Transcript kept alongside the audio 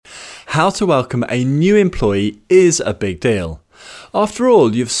How to welcome a new employee is a big deal. After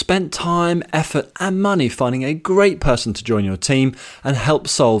all, you've spent time, effort and money finding a great person to join your team and help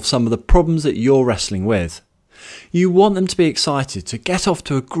solve some of the problems that you're wrestling with. You want them to be excited to get off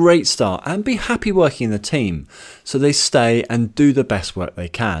to a great start and be happy working in the team, so they stay and do the best work they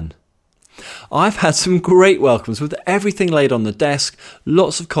can. I've had some great welcomes with everything laid on the desk,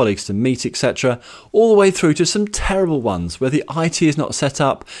 lots of colleagues to meet, etc., all the way through to some terrible ones where the IT is not set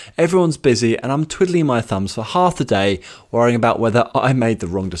up, everyone's busy and I'm twiddling my thumbs for half the day worrying about whether I made the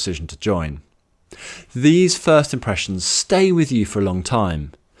wrong decision to join. These first impressions stay with you for a long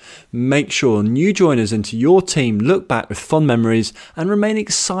time. Make sure new joiners into your team look back with fond memories and remain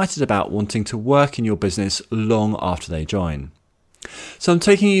excited about wanting to work in your business long after they join. So I'm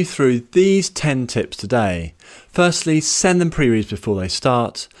taking you through these 10 tips today. Firstly, send them pre-reads before they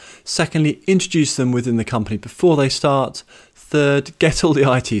start. Secondly, introduce them within the company before they start. Third, get all the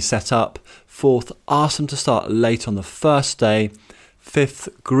IT set up. Fourth, ask them to start late on the first day. Fifth,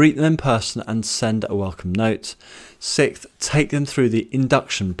 greet them in person and send a welcome note. Sixth, take them through the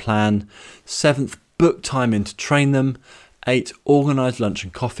induction plan. Seventh, book time in to train them. 8. Organise lunch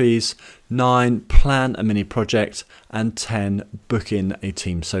and coffees. 9. Plan a mini project. And 10. Book in a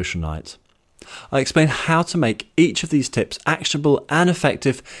team social night. I explain how to make each of these tips actionable and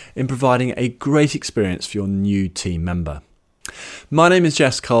effective in providing a great experience for your new team member. My name is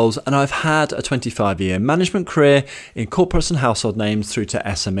Jess Coles and I've had a 25-year management career in corporates and household names through to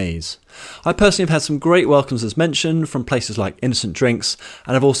SMEs. I personally have had some great welcomes as mentioned from places like Innocent Drinks,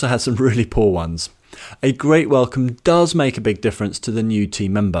 and I've also had some really poor ones. A great welcome does make a big difference to the new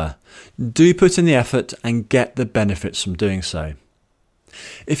team member. Do put in the effort and get the benefits from doing so.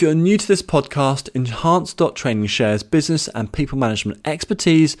 If you're new to this podcast, Enhanced.Training shares business and people management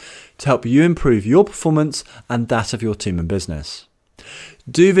expertise to help you improve your performance and that of your team and business.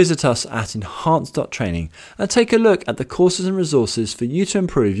 Do visit us at Enhanced.Training and take a look at the courses and resources for you to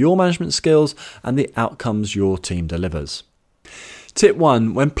improve your management skills and the outcomes your team delivers. Tip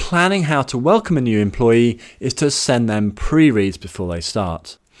 1, when planning how to welcome a new employee, is to send them pre-reads before they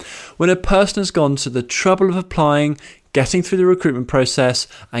start. When a person has gone to the trouble of applying, getting through the recruitment process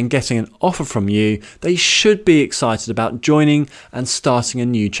and getting an offer from you, they should be excited about joining and starting a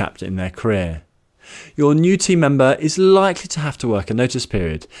new chapter in their career. Your new team member is likely to have to work a notice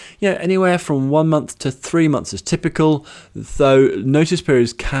period. Anywhere from 1 month to 3 months is typical, though notice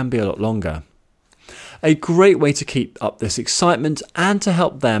periods can be a lot longer. A great way to keep up this excitement and to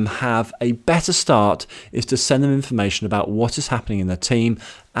help them have a better start is to send them information about what is happening in the team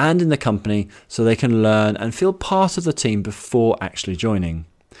and in the company so they can learn and feel part of the team before actually joining.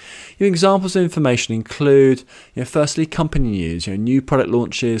 Examples of information include, firstly, company news, new product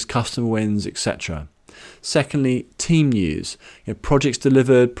launches, customer wins, etc. Secondly, team news, projects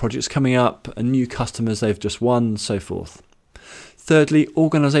delivered, projects coming up, and new customers they've just won, and so forth. Thirdly,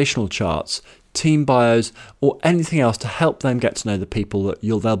 organisational charts, team bios, or anything else to help them get to know the people that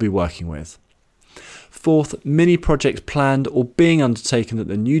they'll be working with. Fourth, mini projects planned or being undertaken that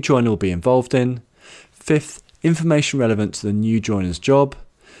the new joiner will be involved in. Fifth, information relevant to the new joiner's job.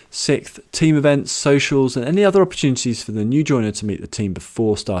 Sixth, team events, socials, and any other opportunities for the new joiner to meet the team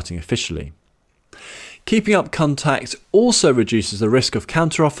before starting officially. Keeping up contact also reduces the risk of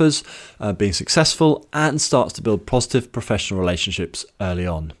counteroffers being successful and starts to build positive professional relationships early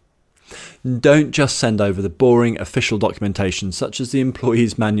on. Don't just send over the boring official documentation such as the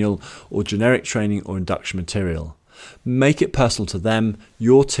employee's manual or generic training or induction material. Make it personal to them,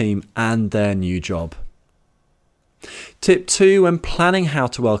 your team, and their new job. Tip 2, when planning how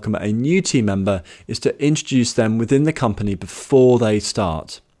to welcome a new team member, is to introduce them within the company before they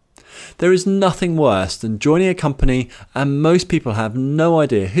start. There is nothing worse than joining a company and most people have no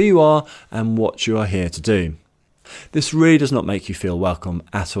idea who you are and what you are here to do. This really does not make you feel welcome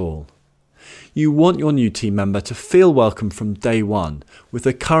at all. You want your new team member to feel welcome from day one, with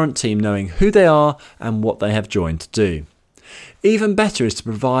the current team knowing who they are and what they have joined to do. Even better is to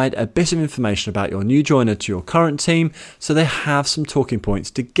provide a bit of information about your new joiner to your current team so they have some talking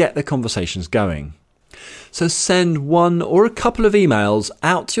points to get the conversations going. So send one or a couple of emails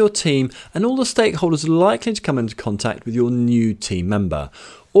out to your team and all the stakeholders likely to come into contact with your new team member.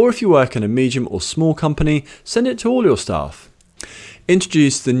 Or if you work in a medium or small company, send it to all your staff.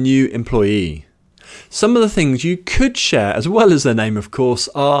 Introduce the new employee. Some of the things you could share, as well as their name of course,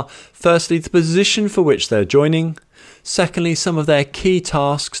 are firstly the position for which they're joining, secondly some of their key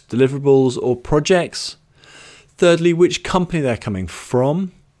tasks, deliverables or projects, thirdly which company they're coming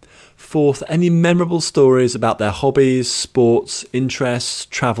from, fourth any memorable stories about their hobbies, sports, interests,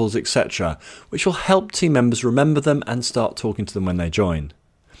 travels, etc., which will help team members remember them and start talking to them when they join.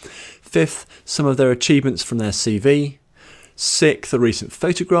 Fifth, some of their achievements from their CV. Sixth, a recent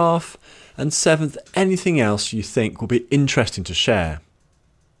photograph. And seventh, anything else you think will be interesting to share.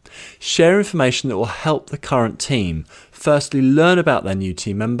 Share information that will help the current team. Firstly, learn about their new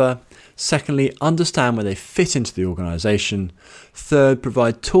team member. Secondly, understand where they fit into the organisation. Third,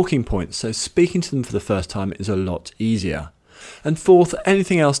 provide talking points so speaking to them for the first time is a lot easier. And fourth,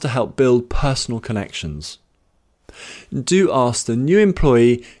 anything else to help build personal connections. Do ask the new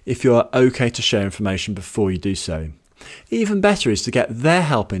employee if you are okay to share information before you do so. Even better is to get their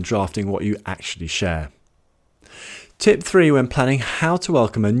help in drafting what you actually share. Tip 3 when planning how to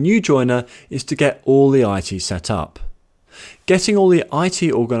welcome a new joiner is to get all the IT set up. Getting all the IT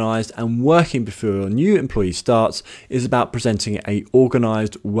organised and working before your new employee starts is about presenting an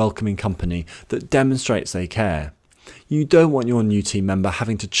organised, welcoming company that demonstrates they care. You don't want your new team member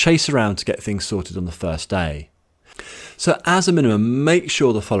having to chase around to get things sorted on the first day. So as a minimum, make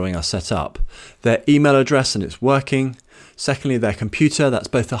sure the following are set up. Their email address and it's working. Secondly, their computer, that's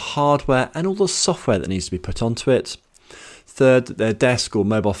both the hardware and all the software that needs to be put onto it. Third, that their desk or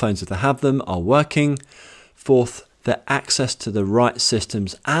mobile phones, if they have them, are working. Fourth, their access to the right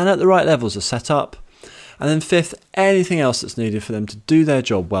systems and at the right levels are set up. And then fifth, anything else that's needed for them to do their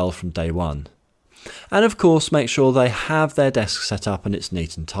job well from day one. And of course, make sure they have their desk set up and it's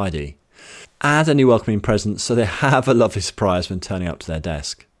neat and tidy. Add any welcoming presents so they have a lovely surprise when turning up to their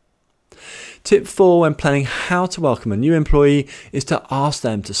desk. Tip 4 when planning how to welcome a new employee is to ask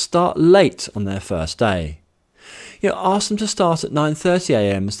them to start late on their first day. Ask them to start at 9:30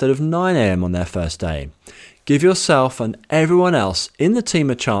 a.m. instead of 9 a.m. on their first day. Give yourself and everyone else in the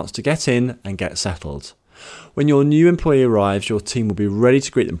team a chance to get in and get settled. When your new employee arrives, your team will be ready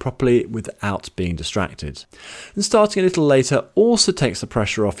to greet them properly without being distracted. And starting a little later also takes the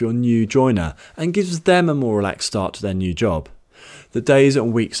pressure off your new joiner and gives them a more relaxed start to their new job. The days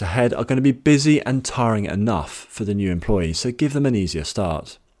and weeks ahead are going to be busy and tiring enough for the new employee, so give them an easier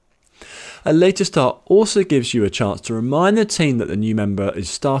start. A later start also gives you a chance to remind the team that the new member is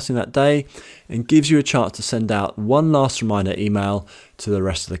starting that day and gives you a chance to send out one last reminder email to the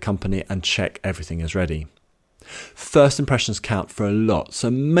rest of the company and check everything is ready. First impressions count for a lot,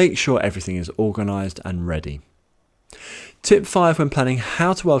 so make sure everything is organised and ready. Tip 5 when planning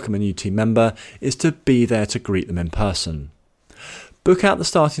how to welcome a new team member is to be there to greet them in person. Book out the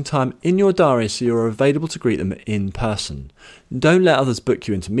starting time in your diary so you're available to greet them in person. Don't let others book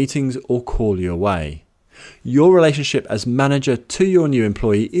you into meetings or call you away. Your relationship as manager to your new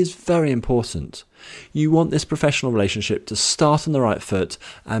employee is very important. You want this professional relationship to start on the right foot,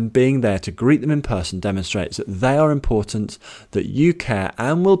 and being there to greet them in person demonstrates that they are important, that you care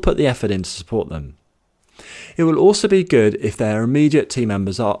and will put the effort in to support them. It will also be good if their immediate team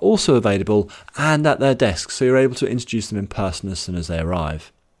members are also available and at their desks, so you're able to introduce them in person as soon as they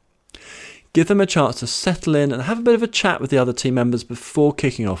arrive. Give them a chance to settle in and have a bit of a chat with the other team members before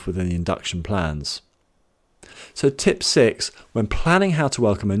kicking off with the induction plans. So tip 6, when planning how to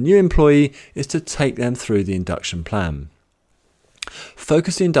welcome a new employee, is to take them through the induction plan.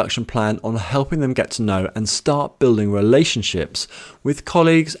 Focus the induction plan on helping them get to know and start building relationships with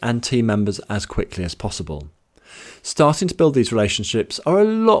colleagues and team members as quickly as possible. Starting to build these relationships are a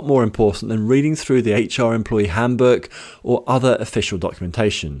lot more important than reading through the HR employee handbook or other official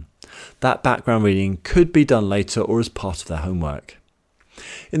documentation. That background reading could be done later or as part of their homework.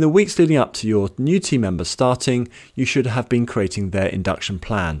 In the weeks leading up to your new team members starting, you should have been creating their induction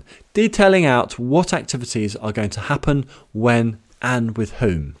plan, detailing out what activities are going to happen, when, and with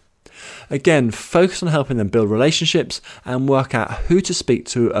whom. Again, focus on helping them build relationships and work out who to speak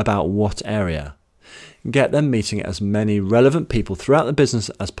to about what area. Get them meeting as many relevant people throughout the business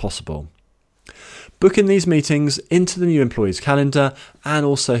as possible. Book in these meetings into the new employee's calendar and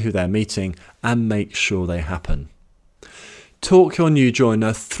also who they're meeting, and make sure they happen. Talk your new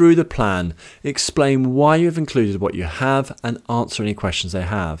joiner through the plan, explain why you've included what you have, and answer any questions they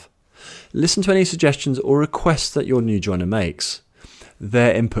have. Listen to any suggestions or requests that your new joiner makes.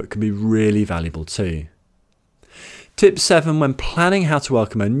 Their input can be really valuable too. Tip 7 when planning how to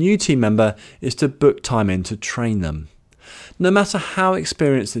welcome a new team member is to book time in to train them. No matter how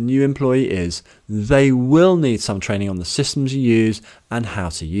experienced the new employee is, they will need some training on the systems you use and how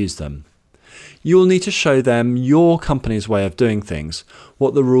to use them. You will need to show them your company's way of doing things,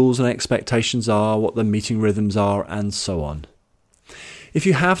 what the rules and expectations are, what the meeting rhythms are, and so on. If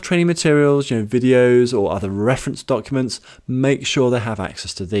you have training materials, videos or other reference documents, make sure they have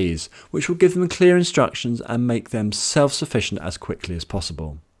access to these, which will give them clear instructions and make them self-sufficient as quickly as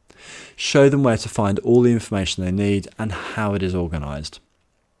possible. Show them where to find all the information they need and how it is organised.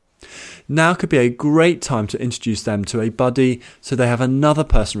 Now could be a great time to introduce them to a buddy so they have another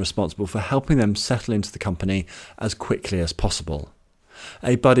person responsible for helping them settle into the company as quickly as possible.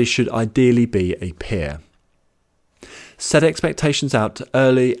 A buddy should ideally be a peer. Set expectations out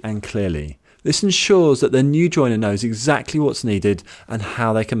early and clearly. This ensures that the new joiner knows exactly what's needed and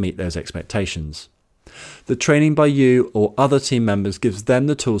how they can meet those expectations. The training by you or other team members gives them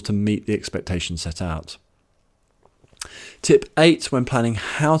the tools to meet the expectations set out. Tip 8 when planning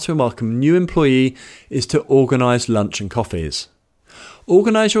how to welcome a new employee is to organise lunch and coffees.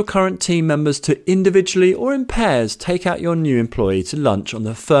 Organise your current team members to individually or in pairs take out your new employee to lunch on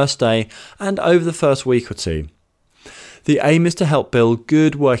the first day and over the first week or two. The aim is to help build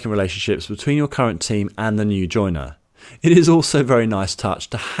good working relationships between your current team and the new joiner. It is also a very nice touch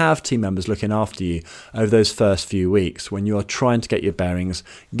to have team members looking after you over those first few weeks when you are trying to get your bearings,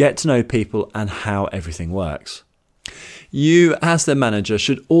 get to know people and how everything works. You, as their manager,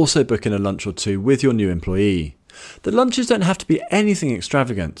 should also book in a lunch or two with your new employee. The lunches don't have to be anything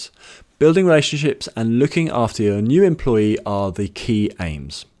extravagant. Building relationships and looking after your new employee are the key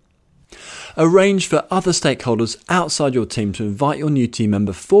aims. Arrange for other stakeholders outside your team to invite your new team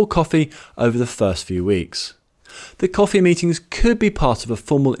member for coffee over the first few weeks. The coffee meetings could be part of a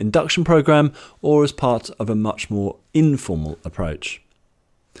formal induction program or as part of a much more informal approach.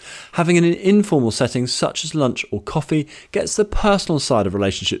 Having an informal setting such as lunch or coffee gets the personal side of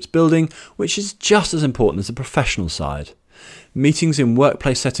relationships building, which is just as important as the professional side. Meetings in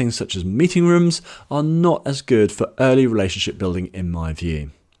workplace settings such as meeting rooms are not as good for early relationship building in my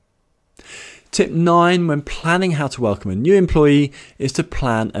view. Tip 9 when planning how to welcome a new employee is to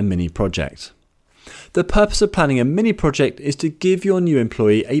plan a mini project. The purpose of planning a mini project is to give your new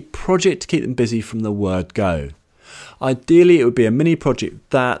employee a project to keep them busy from the word go. Ideally, it would be a mini project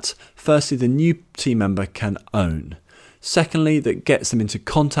that, firstly, the new team member can own. Secondly, that gets them into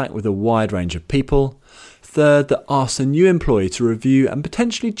contact with a wide range of people. Third, that asks the new employee to review and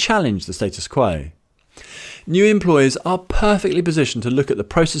potentially challenge the status quo. New employees are perfectly positioned to look at the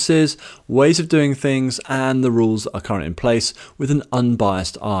processes, ways of doing things, and the rules that are currently in place with an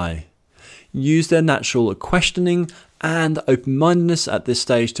unbiased eye. Use their natural questioning and open-mindedness at this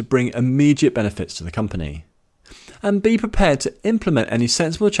stage to bring immediate benefits to the company. And be prepared to implement any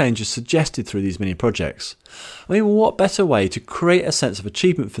sensible changes suggested through these mini projects. I mean, what better way to create a sense of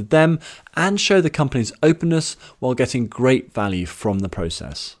achievement for them and show the company's openness while getting great value from the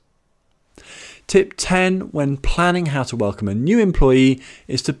process? Tip 10 when planning how to welcome a new employee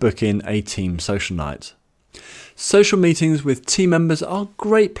is to book in a team social night. Social meetings with team members are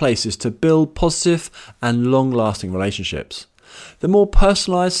great places to build positive and long-lasting relationships. The more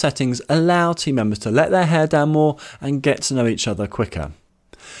personalised settings allow team members to let their hair down more and get to know each other quicker.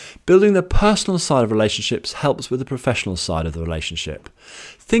 Building the personal side of relationships helps with the professional side of the relationship.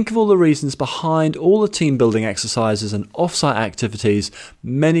 Think of all the reasons behind all the team building exercises and off-site activities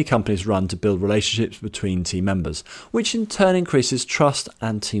many companies run to build relationships between team members, which in turn increases trust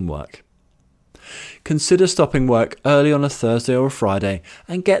and teamwork. Consider stopping work early on a Thursday or a Friday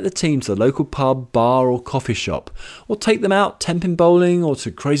and get the team to the local pub, bar or coffee shop, or take them out tenpin bowling or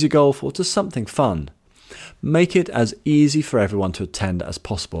to crazy golf or to something fun. Make it as easy for everyone to attend as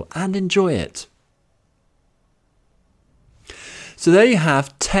possible and enjoy it. So there you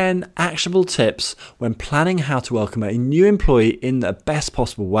have 10 actionable tips when planning how to welcome a new employee in the best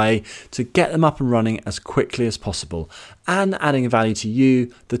possible way to get them up and running as quickly as possible and adding value to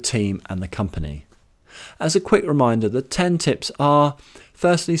you, the team and the company. As a quick reminder, the 10 tips are: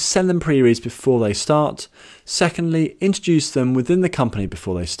 firstly, send them pre-reads before they start. Secondly, introduce them within the company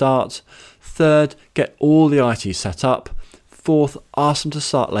before they start. Third, get all the IT set up. Fourth, ask them to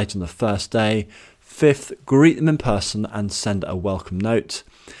start late on the first day. Fifth, greet them in person and send a welcome note.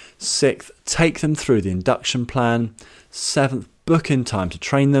 Sixth, take them through the induction plan. Seventh, book in time to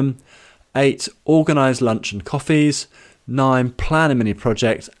train them. 8, organise lunch and coffees. 9, plan a mini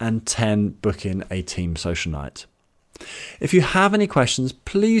project. And 10, book in a team social night. If you have any questions,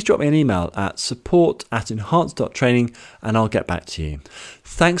 please drop me an email at support@enhance.training and I'll get back to you.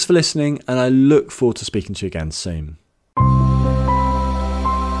 Thanks for listening and I look forward to speaking to you again soon.